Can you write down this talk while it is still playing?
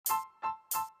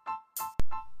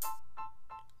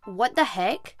What the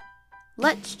heck?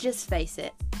 Let's just face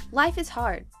it. Life is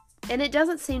hard, and it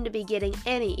doesn't seem to be getting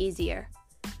any easier.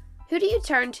 Who do you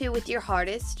turn to with your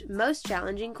hardest, most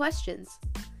challenging questions?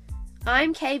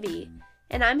 I'm KB,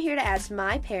 and I'm here to ask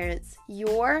my parents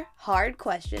your hard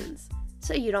questions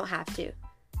so you don't have to.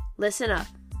 Listen up,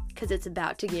 because it's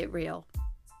about to get real.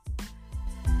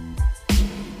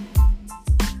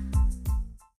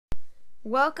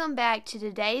 Welcome back to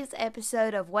today's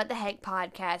episode of What the Heck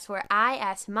Podcast, where I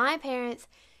ask my parents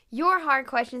your hard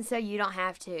questions so you don't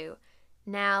have to.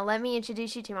 Now, let me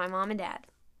introduce you to my mom and dad.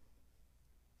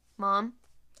 Mom.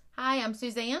 Hi, I'm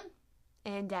Suzanne.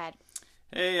 And Dad.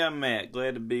 Hey, I'm Matt.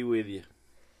 Glad to be with you.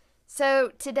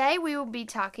 So, today we will be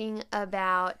talking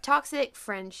about toxic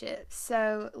friendships.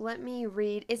 So, let me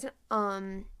read. It's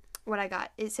what I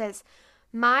got. It says,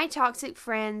 "My toxic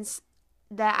friends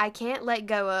that I can't let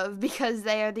go of because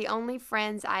they are the only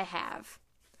friends I have."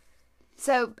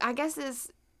 So, I guess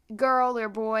this girl or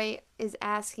boy is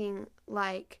asking,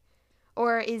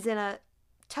 or is in a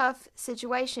tough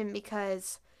situation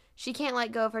because she can't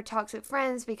let go of her toxic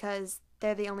friends because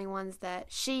they're the only ones that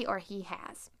she or he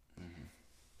has. Mm-hmm.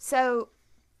 So,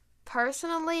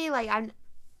 personally, I've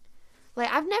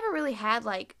never really had,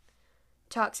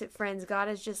 toxic friends. God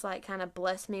has just, kind of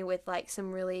blessed me with,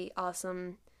 some really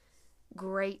awesome,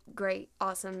 great,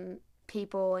 awesome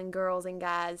people and girls and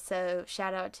guys. So,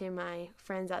 shout out to my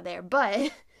friends out there.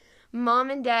 But Mom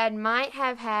and Dad might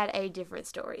have had a different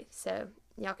story. So,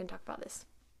 y'all can talk about this.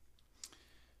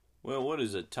 Well, what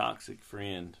is a toxic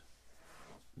friend?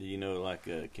 Do you know,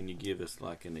 can you give us,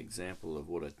 an example of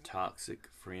what a toxic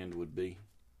friend would be?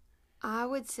 I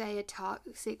would say a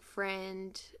toxic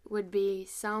friend would be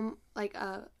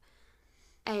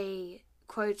a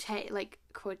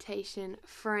quotation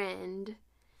friend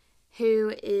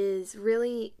who is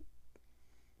really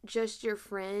just your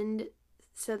friend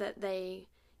so that they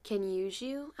can use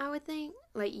you, I would think.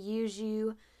 Use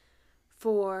you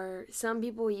for, some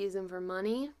people use them for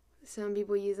money. Some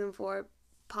people use them for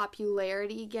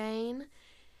popularity gain.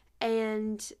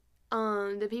 And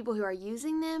the people who are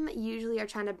using them usually are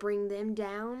trying to bring them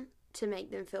down to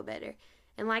make them feel better.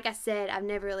 And like I said, I've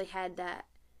never really had that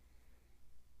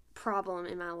problem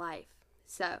in my life.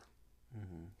 So,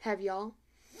 Have y'all?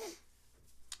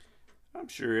 I'm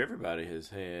sure everybody has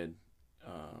had,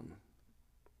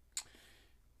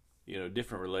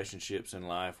 different relationships in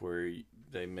life where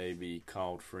they may be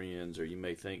called friends, or you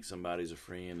may think somebody's a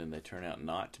friend and they turn out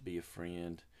not to be a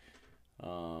friend.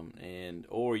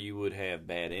 Or you would have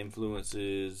bad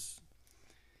influences.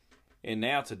 And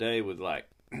now today with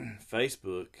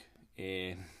Facebook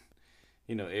and,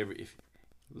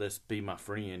 let's be my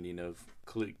friend,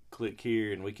 click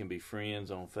here and we can be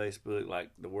friends on Facebook.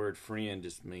 The word friend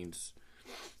just means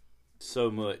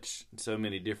so much, so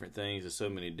many different things to so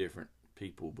many different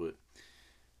people. But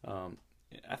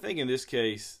I think in this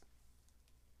case,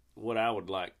 what I would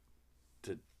like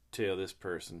to tell this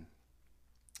person,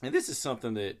 and this is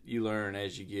something that you learn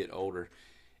as you get older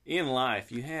in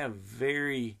life, you have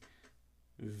very,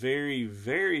 very,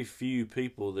 very few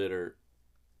people that are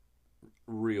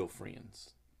real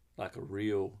friends, like a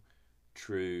real,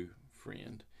 true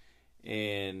friend.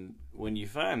 And when you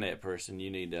find that person,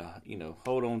 you need to,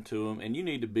 hold on to them, and you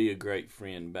need to be a great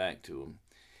friend back to them.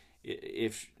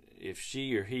 If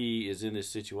she or he is in this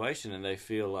situation and they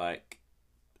feel like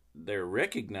they're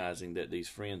recognizing that these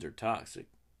friends are toxic,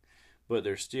 but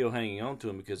they're still hanging on to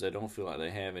them because they don't feel like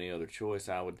they have any other choice,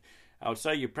 I would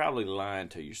say you're probably lying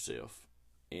to yourself.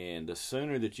 And the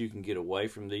sooner that you can get away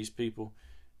from these people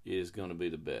is going to be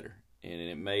the better. And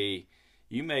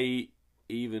you may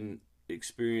even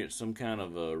experience some kind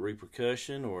of a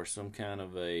repercussion or some kind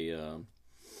of a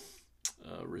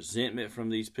resentment from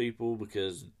these people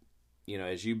because,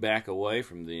 as you back away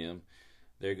from them,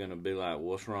 they're going to be like,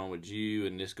 what's wrong with you?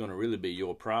 And it's going to really be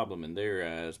your problem in their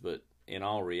eyes. But in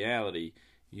all reality,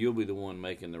 you'll be the one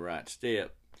making the right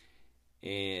step.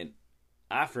 And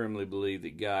I firmly believe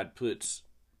that God puts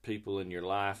people in your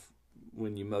life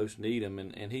when you most need them.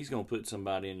 And He's going to put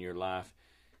somebody in your life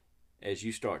as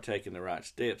you start taking the right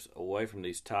steps away from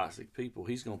these toxic people.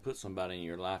 He's going to put somebody in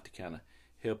your life to kind of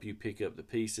help you pick up the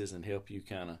pieces and help you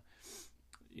kind of,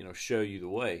 show you the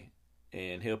way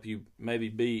and help you maybe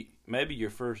be your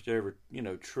first ever,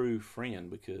 true friend.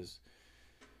 Because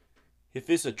if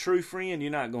it's a true friend,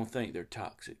 you're not going to think they're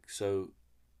toxic. So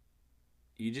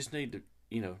you just need to,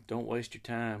 don't waste your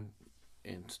time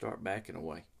and start backing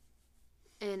away.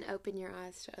 And open your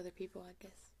eyes to other people, I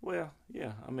guess. Well,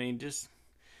 yeah. Just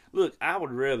look, I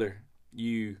would rather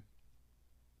you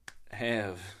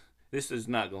have, this is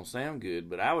not going to sound good,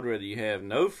 but I would rather you have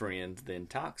no friends than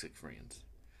toxic friends.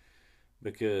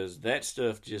 because that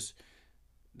stuff just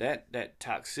that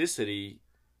toxicity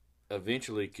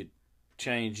eventually could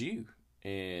change you.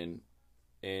 And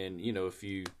if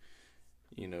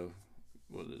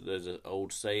well, there's an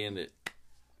old saying that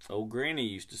old granny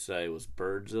used to say was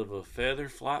birds of a feather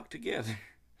flock together.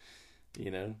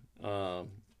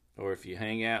 Or if you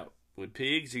hang out with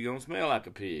pigs, you're gonna smell like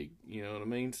a pig. You know what I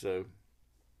mean? So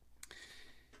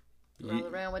Roll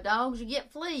around with dogs, you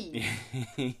get fleas.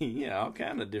 yeah, all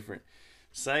kind of different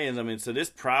sayings. I mean, so this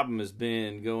problem has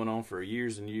been going on for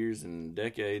years and years and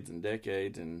decades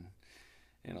and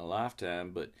in a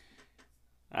lifetime. But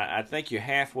I think you're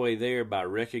halfway there by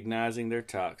recognizing they're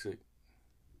toxic.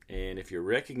 And if you're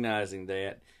recognizing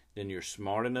that, then you're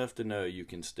smart enough to know you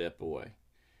can step away.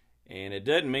 And it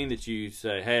doesn't mean that you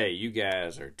say, hey, you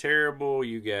guys are terrible,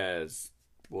 you guys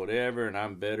whatever, and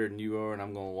I'm better than you are, and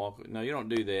I'm going to walk. No, you don't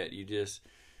do that. You just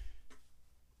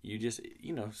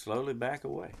slowly back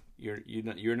away.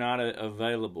 You're not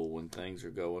available when things are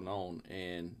going on,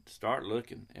 and start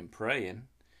looking and praying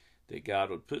that God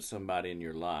would put somebody in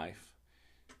your life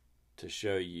to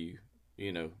show you,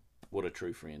 what a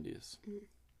true friend is. Mm-hmm.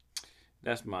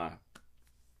 That's my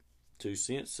 2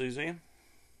 cents, Suzanne.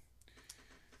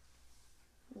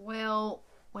 Well,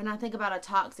 when I think about a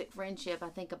toxic friendship, I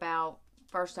think about,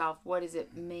 first off, what does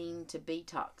it mean to be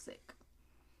toxic?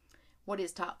 What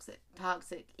is toxic?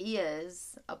 Toxic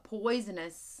is a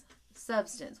poisonous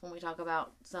substance. When we talk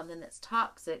about something that's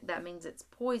toxic, that means it's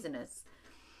poisonous.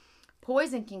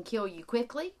 Poison can kill you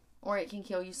quickly, or it can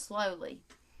kill you slowly.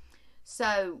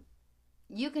 So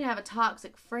you can have a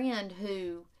toxic friend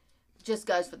who just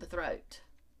goes for the throat,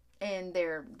 and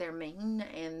they're mean,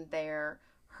 and they're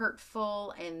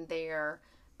hurtful, and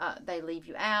they leave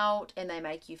you out, and they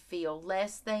make you feel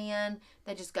less than.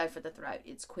 They just go for the throat.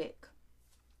 It's quick.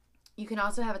 You can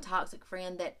also have a toxic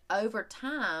friend that over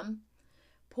time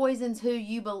poisons who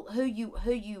you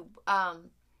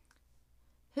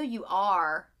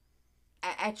are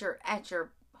at your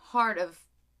heart of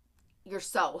your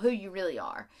soul, who you really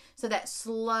are. So that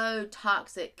slow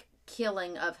toxic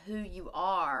killing of who you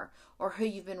are or who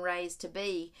you've been raised to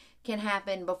be can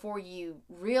happen before you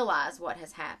realize what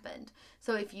has happened.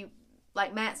 So if you,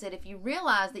 like Matt said, if you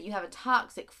realize that you have a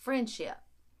toxic friendship,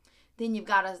 then you've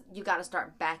got to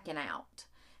start backing out.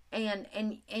 And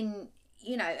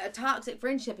a toxic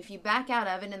friendship, if you back out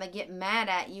of it and they get mad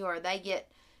at you, or they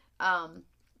get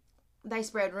they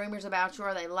spread rumors about you,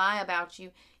 or they lie about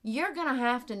you, you're going to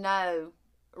have to know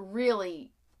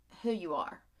really who you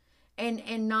are,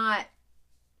 and not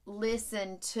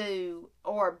listen to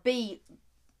or be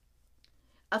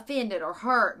offended or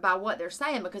hurt by what they're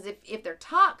saying, because if they're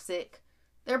toxic,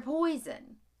 they're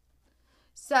poison.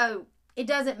 So it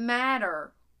doesn't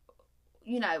matter,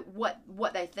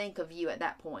 what they think of you at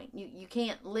that point. You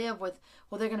can't live with,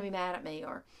 well, they're going to be mad at me,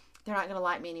 or they're not going to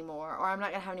like me anymore, or I'm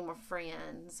not going to have any more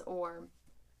friends. Or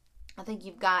I think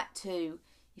you've got to,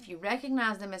 if you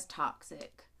recognize them as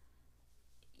toxic,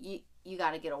 you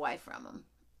got to get away from them.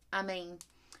 I mean,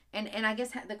 and I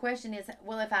guess the question is,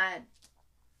 well, if I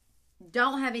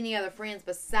don't have any other friends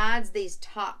besides these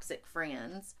toxic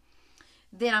friends,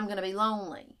 then I'm going to be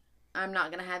lonely. I'm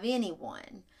not going to have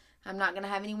anyone. I'm not going to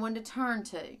have anyone to turn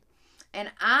to.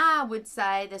 And I would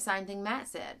say the same thing Matt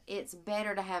said. It's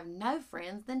better to have no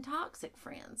friends than toxic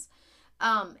friends.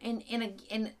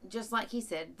 And just like he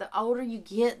said, the older you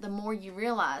get, the more you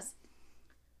realize,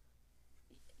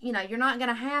 you're not going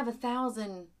to have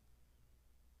 1,000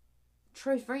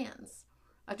 true friends.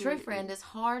 A true friend is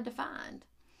hard to find.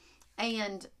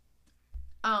 And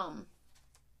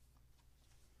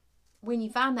when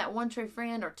you find that one true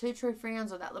friend or two true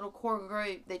friends, or that little core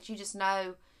group that you just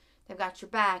know they've got your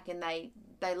back, and they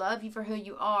love you for who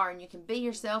you are, and you can be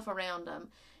yourself around them,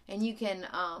 and you can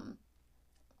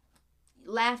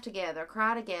laugh together,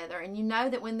 cry together, and you know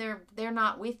that when they're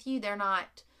not with you, they're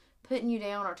not putting you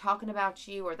down or talking about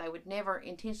you, or they would never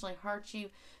intentionally hurt you.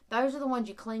 Those are the ones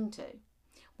you cling to,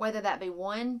 whether that be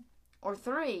 1 or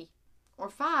 3 or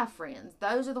 5 friends.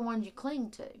 Those are the ones you cling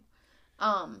to.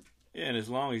 Yeah, and as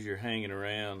long as you're hanging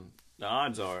around, the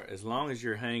odds are, as long as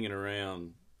you're hanging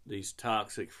around these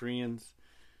toxic friends,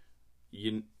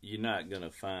 you're not going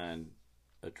to find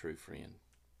a true friend.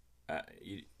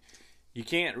 You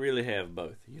can't really have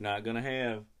both. You're not going to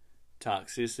have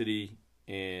toxicity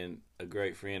and a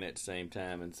great friend at the same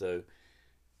time. And so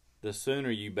the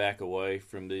sooner you back away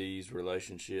from these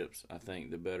relationships, I think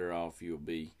the better off you'll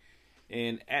be.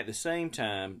 And at the same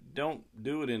time, don't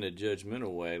do it in a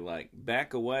judgmental way. Like,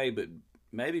 back away, but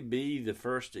maybe be the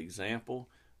first example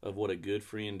of what a good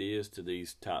friend is to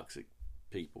these toxic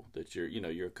people that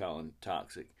you're calling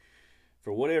toxic.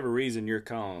 For whatever reason you're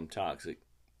calling them toxic,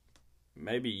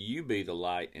 maybe you be the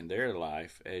light in their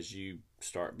life as you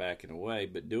start backing away,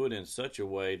 but do it in such a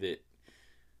way that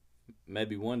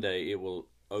maybe one day it will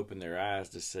open their eyes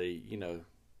to see,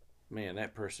 man,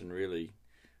 that person really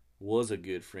was a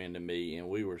good friend to me, and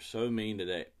we were so mean to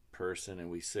that person, and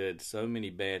we said so many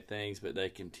bad things, but they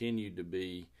continued to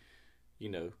be,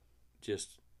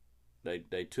 just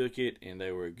they took it, and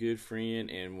they were a good friend,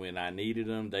 and when I needed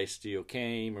them, they still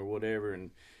came or whatever.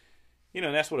 And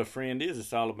that's what a friend is.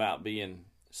 It's all about being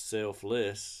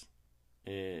selfless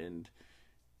and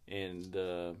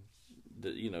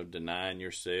denying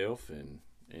yourself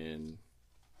and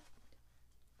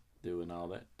doing all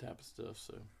that type of stuff.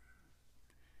 So,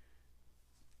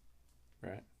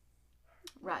 right.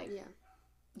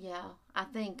 Yeah. I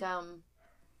think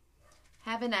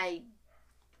having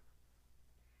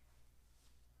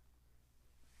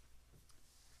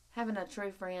a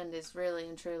true friend is really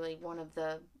and truly one of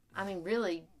the,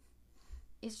 really,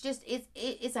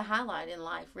 it's a highlight in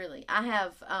life, really. I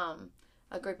have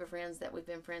a group of friends that we've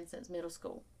been friends since middle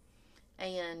school,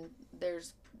 and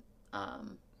there's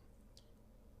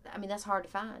that's hard to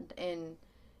find, and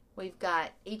we've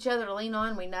got each other to lean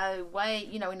on. We know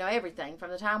we know everything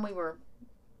from the time we were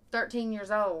 13 years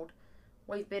old.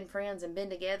 We've been friends and been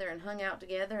together and hung out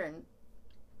together, and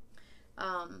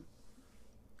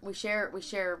we share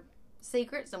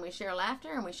secrets, and we share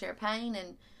laughter, and we share pain,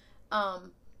 and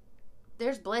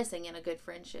there's blessing in a good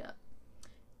friendship,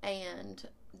 and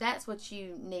that's what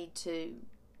you need to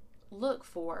look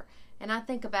for. And I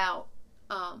think about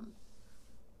the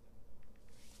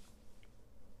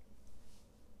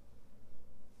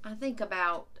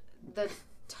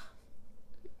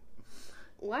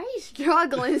Why are you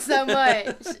struggling so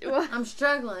much? I'm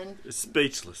struggling. It's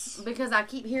speechless. Because I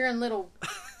keep hearing little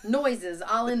noises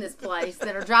all in this place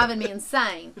that are driving me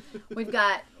insane. We've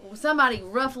got somebody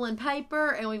ruffling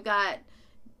paper, and we've got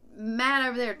Matt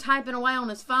over there typing away on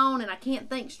his phone, and I can't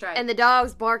think straight. And the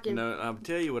dog's barking. No, I'll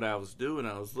tell you what I was doing.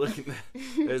 I was looking at,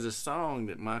 there's a song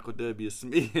that Michael W.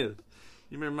 Smith. You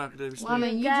remember Michael W. Smith? Well,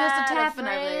 you just a tapping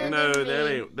over there. No,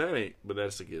 that ain't, but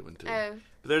that's a good one too. Oh.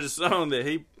 But there's a song that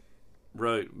he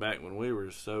wrote back when we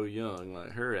were so young,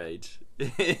 like her age.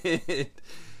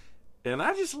 And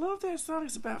I just love that song.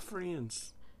 It's about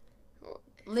friends.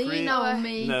 Lean on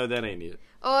me. No, that ain't it.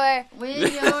 Or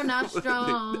when you're not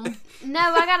strong. No,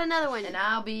 I got another one. And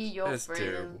I'll be your That's friend.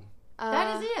 terrible.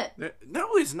 That is it.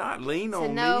 No, it's not Lean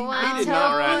on no Me. one He did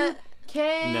not write.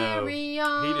 Carry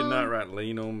on. He did not write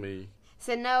Lean on Me.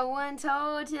 So no one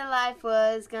told you life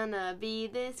was gonna be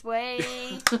this way.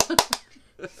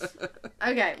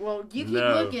 Okay, well, you keep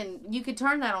looking. You could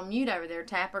turn that on mute over there,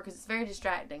 Tapper, because it's very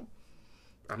distracting.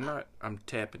 I'm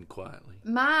tapping quietly.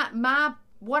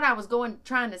 What I was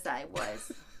trying to say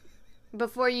was,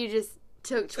 Before you just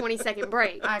took 20-second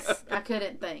break. I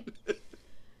couldn't think.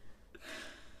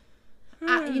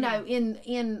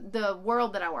 In the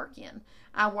world that I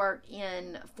work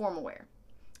in formal wear.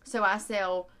 So I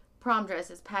sell prom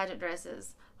dresses, pageant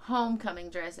dresses, homecoming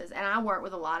dresses, and I work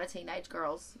with a lot of teenage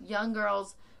girls, young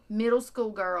girls, middle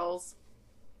school girls,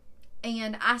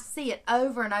 and I see it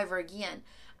over and over again.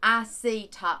 I see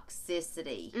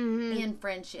toxicity in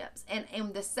friendships,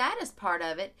 and the saddest part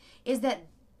of it is that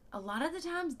a lot of the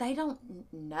times they don't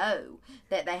know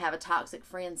that they have a toxic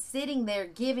friend sitting there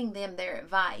giving them their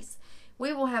advice.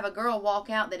 We will have a girl walk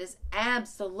out that is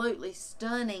absolutely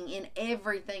stunning in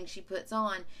everything she puts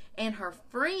on, and her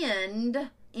friend,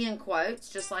 in quotes,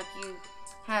 just like you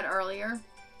had earlier,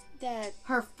 Dad.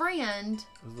 her friend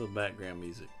There's a little background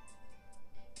music.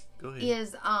 Go ahead.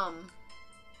 is,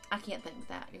 I can't think of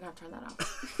that. You're going to turn that off.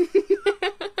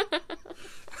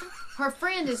 Her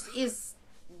friend is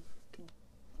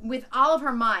with all of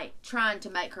her might trying to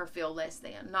make her feel less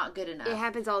than, not good enough. It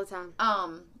happens all the time.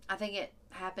 I think it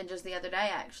happened just the other day,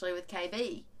 actually, with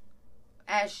KB.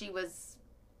 As she was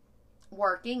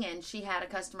working, and she had a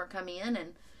customer come in,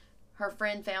 and her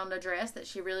friend found a dress that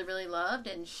she really, really loved,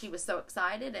 and she was so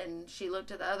excited, and she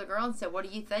looked at the other girl and said, "What do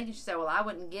you think?" And she said, "Well, I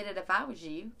wouldn't get it if I was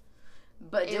you,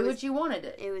 but do what you want to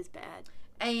do." It was bad.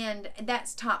 And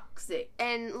that's toxic.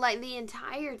 And like the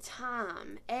entire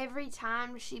time, every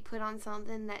time she put on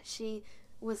something that she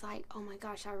was like, "Oh my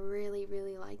gosh, I really,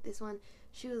 really like this one,"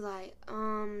 she was like,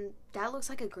 that looks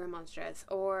like a grandma's dress,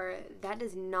 or that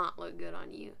does not look good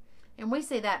on you. And we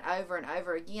see that over and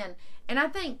over again. And I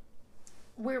think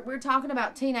we're talking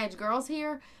about teenage girls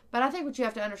here, but I think what you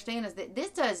have to understand is that this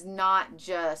does not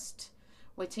just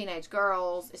with teenage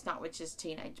girls. It's not with just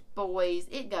teenage boys.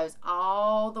 It goes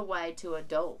all the way to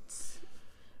adults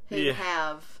who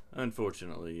have,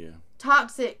 unfortunately,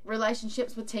 toxic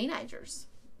relationships with teenagers.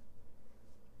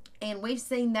 And we've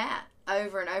seen that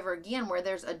over and over again where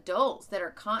there's adults that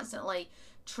are constantly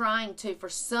trying to, for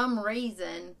some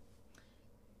reason,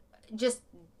 just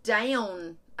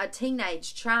down a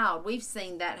teenage child. We've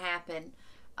seen that happen,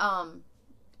 over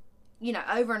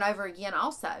and over again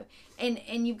also.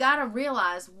 And you've got to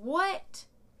realize what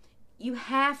you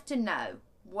have to know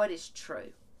what is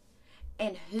true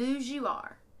and whose you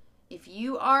are. If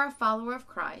you are a follower of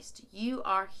Christ, you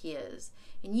are His.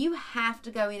 And you have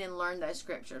to go in and learn those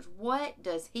scriptures. What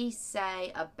does He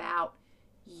say about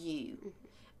you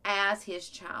as His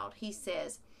child? He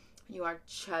says, you are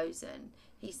chosen.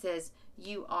 He says,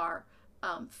 you are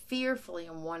fearfully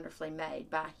and wonderfully made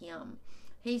by Him.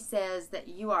 He says that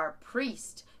you are a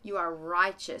priest. You are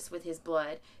righteous with His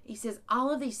blood. He says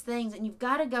all of these things, and you've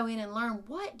got to go in and learn,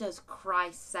 what does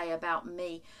Christ say about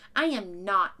me? I am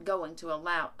not going to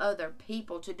allow other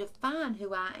people to define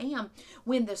who I am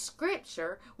when the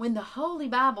Scripture, when the Holy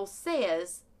Bible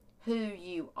says who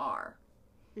you are.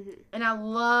 Mm-hmm. And I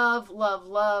love, love,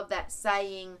 love that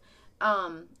saying,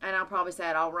 and I'll probably say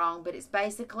it all wrong, but it's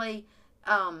basically,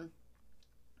 a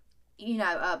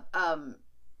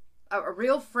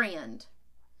real friend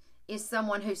is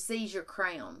someone who sees your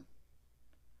crown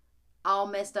all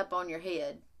messed up on your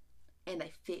head and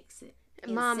they fix it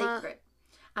in Mama, secret.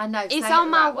 I know. It's on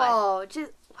my wall.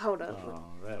 Just hold up. Oh,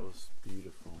 that was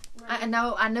beautiful. I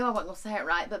know I wasn't going to say it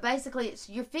right, but basically it's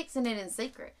you're fixing it in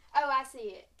secret. Oh, I see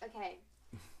it. Okay.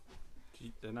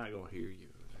 They're not going to hear you.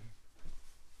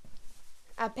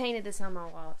 I painted this on my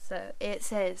wall. So it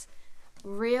says,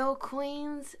 real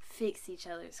queens fix each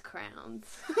other's crowns.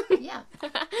 Yeah.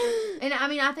 And I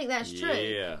mean, I think that's true.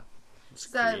 Yeah. It's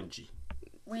so, cringy.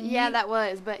 That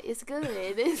was, but it's good.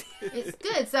 It's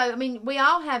good. So, I mean, we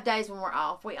all have days when we're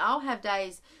off. We all have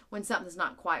days when something's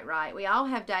not quite right. We all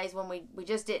have days when we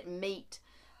just didn't meet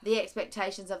the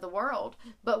expectations of the world.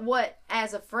 But what,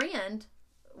 as a friend,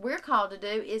 we're called to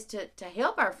do is to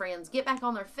help our friends get back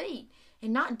on their feet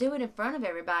and not do it in front of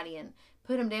everybody and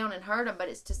put them down and hurt them. But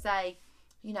it's to say,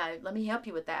 let me help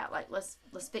you with that. Like, let's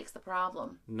fix the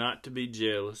problem. Not to be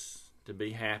jealous, to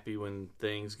be happy when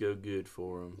things go good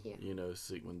for them. Yeah.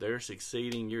 When they're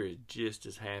succeeding, you're just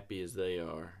as happy as they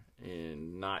are,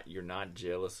 and you're not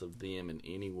jealous of them in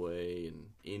any way and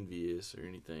envious or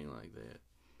anything like that.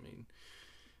 I mean,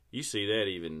 you see that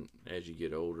even as you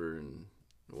get older and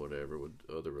whatever with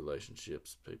other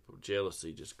relationships.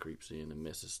 Jealousy just creeps in and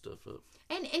messes stuff up.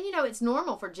 And it's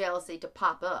normal for jealousy to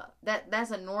pop up.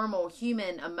 That's a normal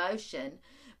human emotion,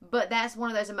 but that's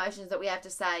one of those emotions that we have to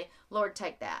say, Lord,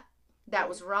 take that. That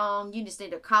was wrong. You just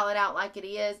need to call it out like it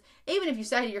is. Even if you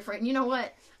say to your friend, you know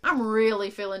what? I'm really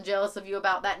feeling jealous of you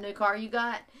about that new car you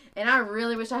got, and I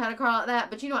really wish I had a car like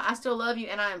that, but you know what? I still love you,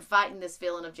 and I am fighting this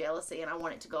feeling of jealousy, and I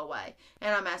want it to go away,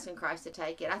 and I'm asking Christ to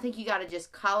take it. I think you got to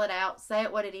just call it out, say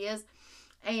it what it is,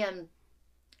 and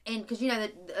because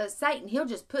Satan, he'll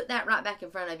just put that right back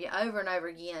in front of you over and over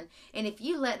again, and if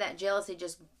you let that jealousy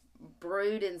just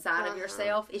brood inside of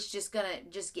yourself, it's just gonna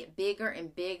get bigger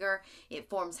and bigger. It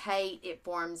forms hate, it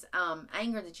forms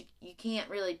anger that you can't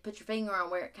really put your finger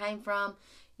on where it came from.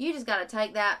 You just got to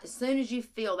take that, as soon as you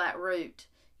feel that root,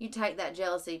 you take that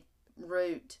jealousy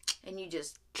root and you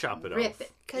just chop it rip off.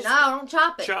 it. No, don't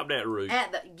chop it. Chop that root.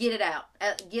 Get it out.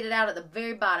 Get it out at the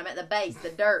very bottom, at the base, the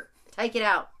dirt. Take it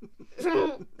out.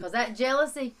 Because that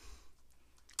jealousy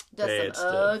does Bad some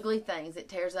stuff. Ugly things. It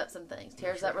tears up some things.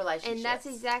 Tears up relationships. And that's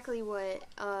exactly what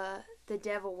the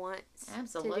devil wants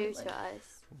Absolutely. to do to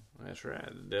us. That's right.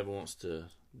 The devil wants to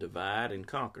divide and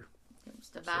conquer. It wants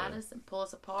to divide us and pull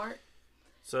us apart.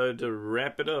 So to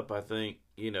wrap it up, I think,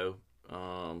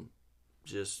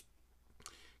 just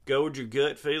go with your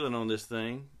gut feeling on this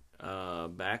thing.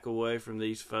 Back away from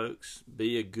these folks.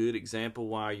 Be a good example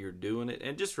while you're doing it.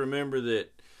 And just remember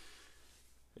that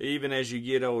even as you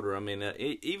get older, I mean,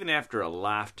 even after a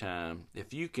lifetime,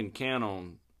 if you can count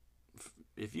on,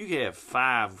 if you have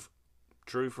 5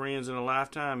 true friends in a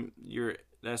lifetime,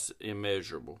 that's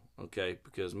immeasurable, okay?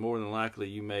 Because more than likely,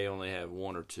 you may only have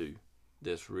 1 or 2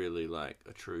 that's really like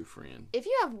a true friend. If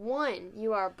you have 1,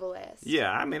 you are blessed.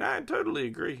 Yeah, I mean, I totally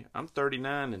agree. I'm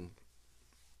 39 and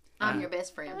I'm your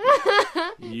best friend.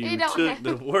 you took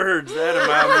the words out of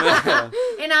my mouth.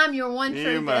 And I'm your one You're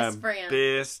true my best friend.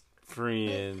 best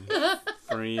friend.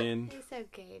 Friend. You're so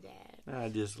good at it. I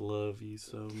just love you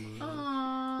so much.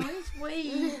 Aww, that's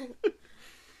sweet.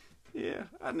 Yeah,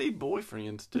 I need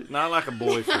boyfriends too. Not like a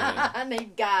boyfriend. I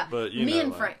need guy. But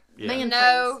men friends. Yeah. Man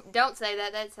No, friends. don't say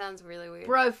that. That sounds really weird.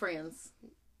 Bro friends.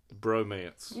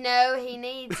 Bromance. No, he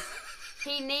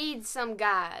needs some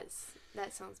guys.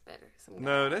 That sounds better. Some guys.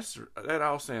 No, that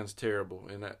all sounds terrible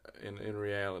in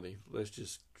reality. Let's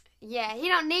just Yeah, he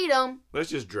don't need them.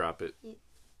 drop it.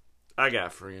 I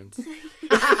got friends.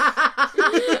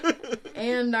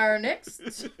 And our next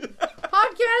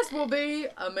podcast will be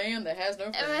a man that has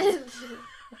no friends.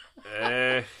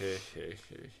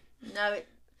 No,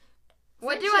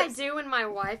 What do I do when my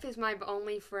wife is my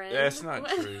only friend? That's not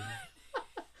true.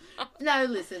 no,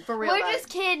 listen, for real. We're though, just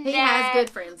kidding, He Dad. has good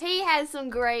friends. He has some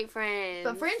great friends.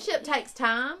 But friendship takes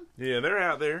time, Yeah, they're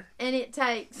out there. and it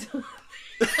takes...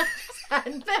 I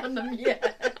hadn't found them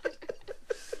yet.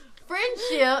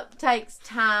 Friendship takes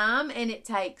time, and it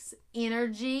takes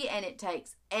energy, and it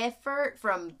takes effort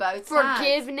from both sides.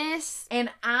 Forgiveness. And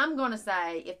I'm going to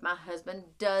say, if my husband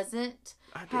doesn't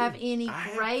have any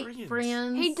great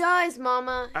friends... He does,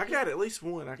 Mama. I got at least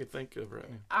one I could think of right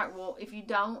now. All right, well, if you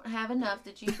don't have enough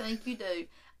that you think you do,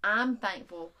 I'm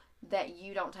thankful that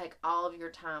you don't take all of your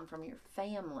time from your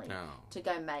family to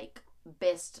go make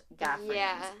best guy friends.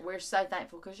 Yeah. We're so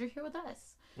thankful because you're here with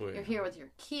us. Well, You're here with your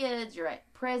kids. You're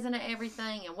present at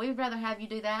everything. And we'd rather have you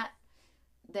do that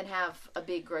than have a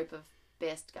big group of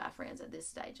best guy friends at this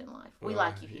stage in life. We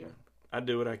like you here. I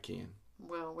do what I can.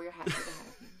 Well, we're happy to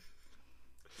have you.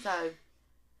 So,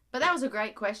 but that was a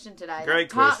great question today. Great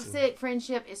Toxic question.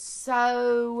 friendship is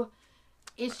so...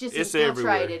 It's just It's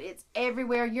infiltrated. everywhere. It's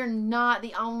everywhere. You're not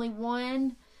the only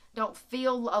one. Don't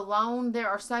feel alone. There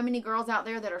are so many girls out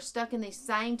there that are stuck in these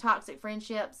same toxic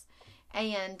friendships,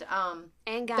 and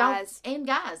guys.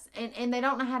 and they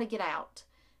don't know how to get out.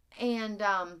 And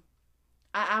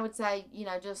I would say,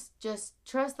 just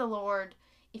trust the Lord.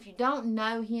 If you don't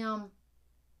know Him,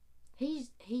 He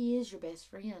is your best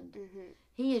friend. Mm-hmm.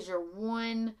 He is your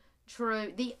one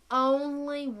true, the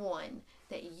only one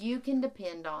that you can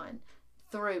depend on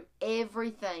through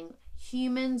everything.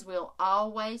 Humans will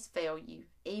always fail you.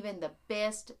 Even the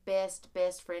best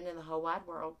friend in the whole wide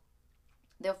world,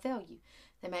 they'll fail you.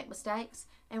 They make mistakes,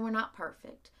 and we're not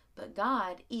perfect. But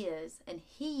God is, and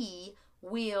He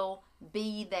will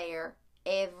be there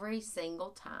every single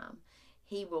time.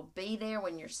 He will be there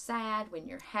when you're sad, when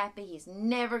you're happy. He's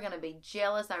never going to be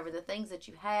jealous over the things that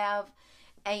you have.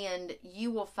 And you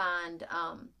will find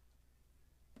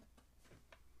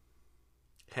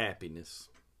Happiness.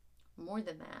 more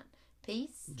than that.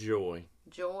 Peace, Joy.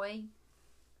 joy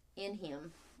in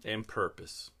Him, And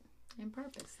purpose. and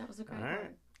purpose. That was a great All right.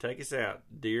 word. Take us out,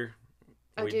 dear.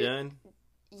 Are we dude. done?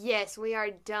 Yes, we are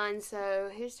done. So,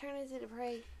 whose turn is it to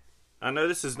pray? I know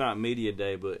this is not media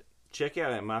day, but check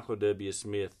out that Michael W.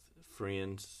 Smith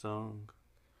Friends song.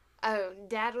 Oh,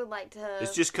 Dad would like to.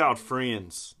 It's just called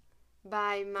Friends.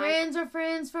 By my. Friends are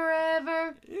friends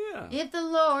forever. Yeah. If the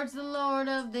Lord's the Lord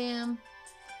of them,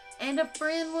 and a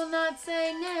friend will not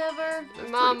say never.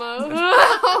 Mama.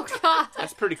 Oh, God.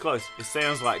 That's pretty close. It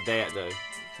sounds like that, though,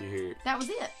 if you hear it. That was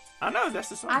it. I know, that's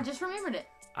the song. I just remembered it.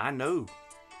 I know.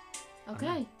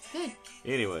 Okay, good.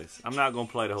 Anyways, I'm not going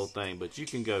to play the whole thing, but you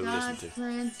can go God's listen to it.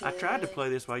 plan I tried to today. play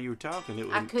this while you were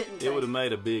talking. I couldn't. It would have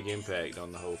made a big impact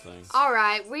on the whole thing. All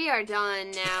right, we are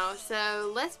done now.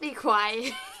 So, let's be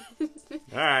quiet. All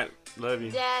right. Love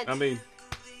you. Dad.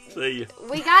 See you.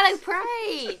 We gotta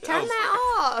pray. Turn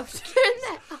that off. Turn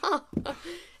that off.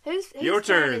 Whose Your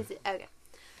turn. Is it? Okay.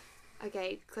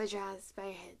 Okay, close your eyes, bow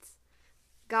your heads.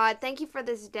 God, thank you for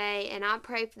this day, and I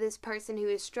pray for this person who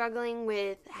is struggling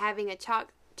with having a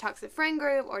toxic friend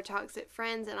group or toxic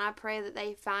friends, and I pray that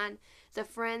they find the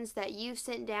friends that you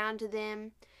sent down to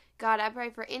them. God, I pray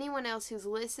for anyone else who's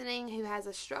listening who has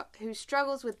who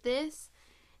struggles with this.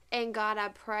 And God, I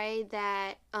pray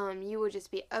that you will just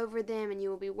be over them and you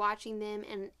will be watching them.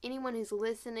 And anyone who's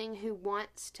listening who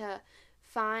wants to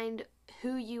find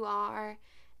who you are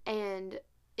and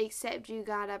accept you,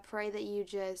 God, I pray that you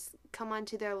just come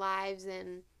onto their lives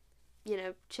and,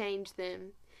 change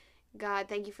them. God,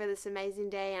 thank you for this amazing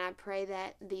day. And I pray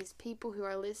that these people who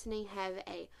are listening have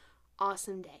a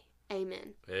awesome day.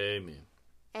 Amen. Amen.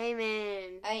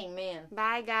 Amen. Amen.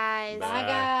 Bye, guys. Bye. Bye,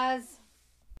 guys.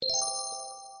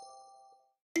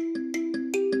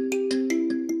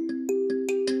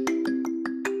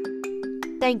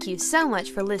 Thank you so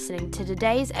much for listening to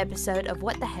today's episode of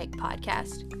What the Heck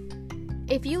podcast.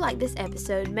 If you like this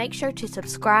episode, make sure to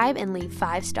subscribe and leave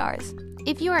 5 stars.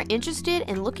 If you are interested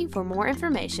in looking for more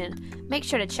information, make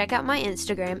sure to check out my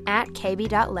Instagram at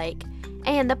kb.lake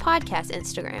and the podcast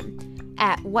Instagram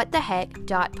at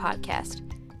whattheheck.podcast.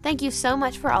 Thank you so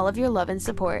much for all of your love and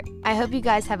support. I hope you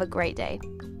guys have a great day.